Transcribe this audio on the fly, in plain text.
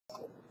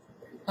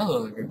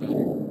Hello everybody,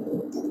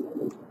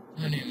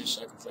 my name is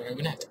Psychoflare. I'm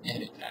gonna have to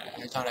edit that.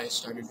 I thought I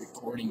started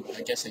recording, but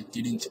I guess I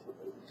didn't.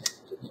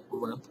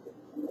 Well,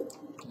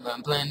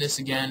 I'm playing this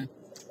again.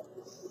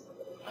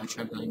 I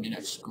tried playing it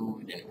at school,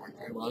 it didn't work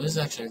very well. This is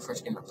actually the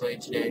first game I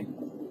played today.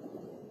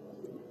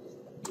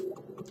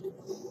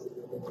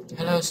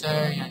 Hello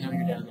sir, I know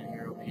you're down there,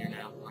 you're over here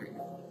now, aren't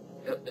you?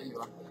 Yep, there you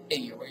are. Hey,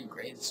 you're wearing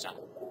gray this time.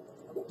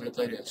 When I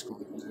played it at school,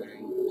 he was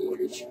wearing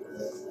orange.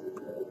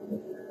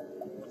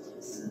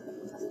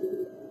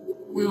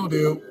 Will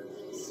do.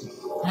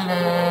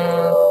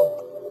 Hello.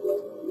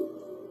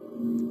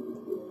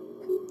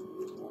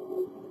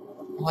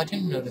 Oh, I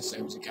didn't notice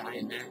there was a guy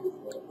in there.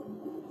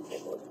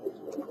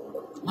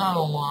 I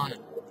don't want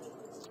it.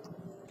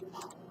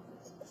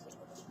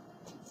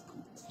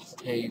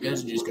 Hey, you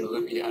guys are just gonna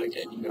let me out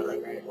again, you know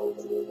that,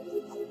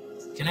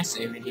 right? Can I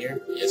save it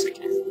here? Yes, I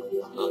can.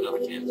 Oh, no, I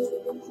can't.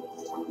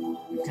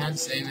 You can't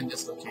save in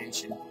this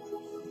location.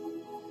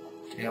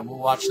 Yeah, we'll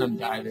watch them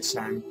die this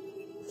time.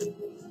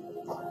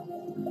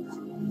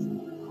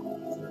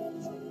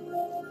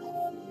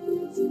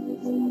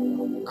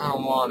 I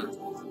don't want him.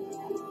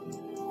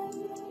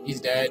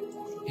 He's dead.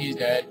 He's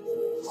dead.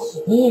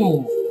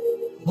 Oh!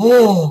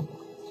 Oh!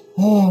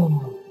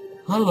 Oh!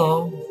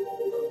 Hello.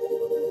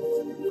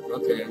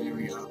 Okay, here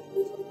we go.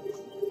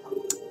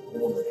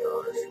 Oh my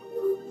gosh.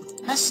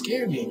 That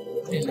scared me.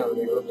 I didn't know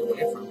you looked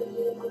away from him.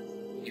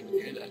 You would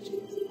do that to you.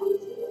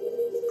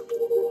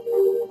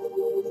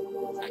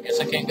 I guess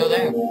I can't go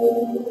there.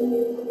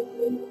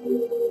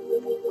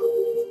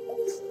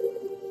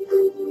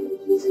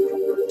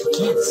 I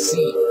can't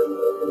see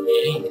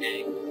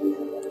anything.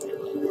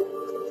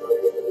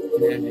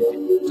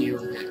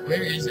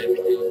 Where is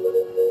everything?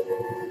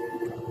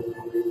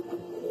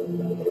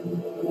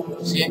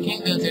 See, I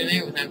can't go through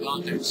there without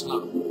going through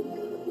smoke.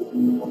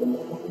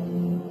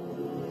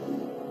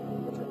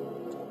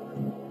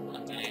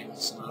 Okay,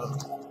 smoke.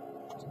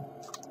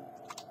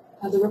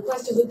 At the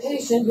request of the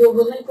patient, you'll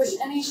relinquish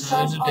any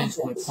sharp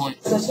objects,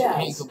 point. such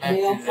as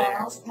nail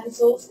files,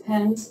 pencils,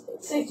 pens,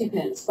 safety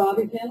pins,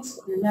 bobby pins,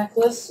 your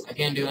necklace, I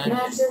can't do anything.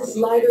 matches,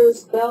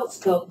 lighters, belts,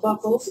 belt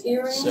buckles,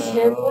 earrings,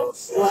 hair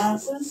clips,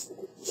 glasses,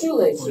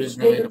 shoelaces,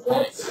 paper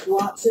clips,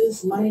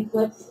 watches, money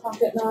clips,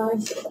 pocket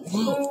knives,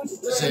 food,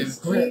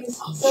 drinks,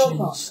 keys, cell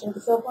phones. You have a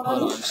cell phone on you?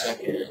 Hold on a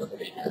second.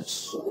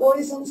 Yes.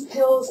 Poisons,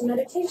 pills,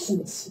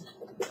 medications.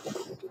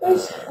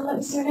 Great. And let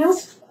me see your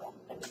nails.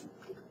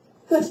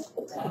 Good.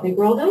 I think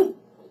we're all done.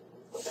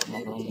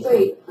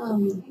 Wait,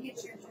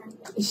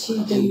 is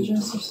she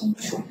dangerous or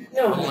something? I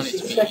want it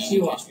to be easy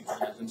just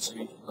because I've been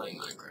playing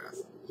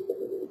Minecraft.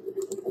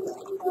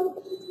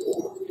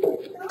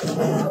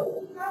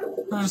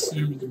 That's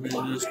the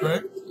dangerous,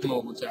 right?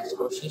 Mobile text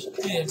boxes.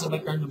 Hey, it's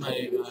like under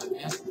my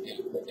desk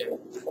right there.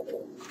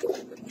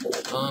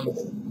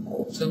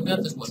 So we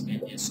got this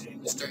webcam yesterday.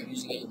 We start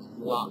using it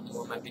a lot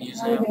more in my videos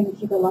now. I'm going to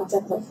keep it locked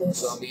up like this.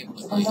 So I'll be able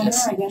to I play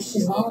this guess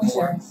she's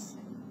voluntary.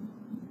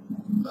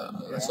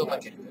 let's hope I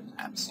get a good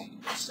app scene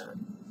this time.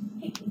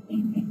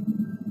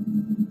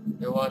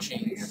 You're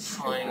watching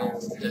Final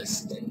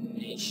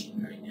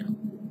Destination right now.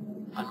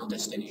 Final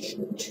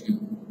Destination 2.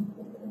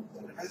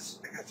 I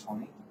got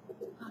 20.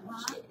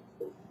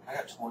 I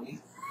got 20.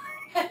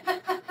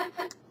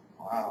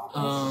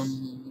 Wow.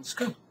 Let's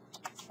go.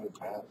 That's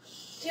bad.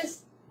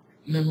 Just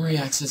Memory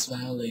access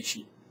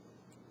violation.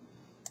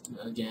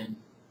 Again.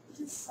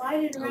 Just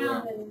slide it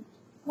around and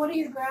what do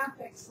your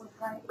graphics look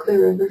like?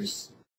 Clear rivers.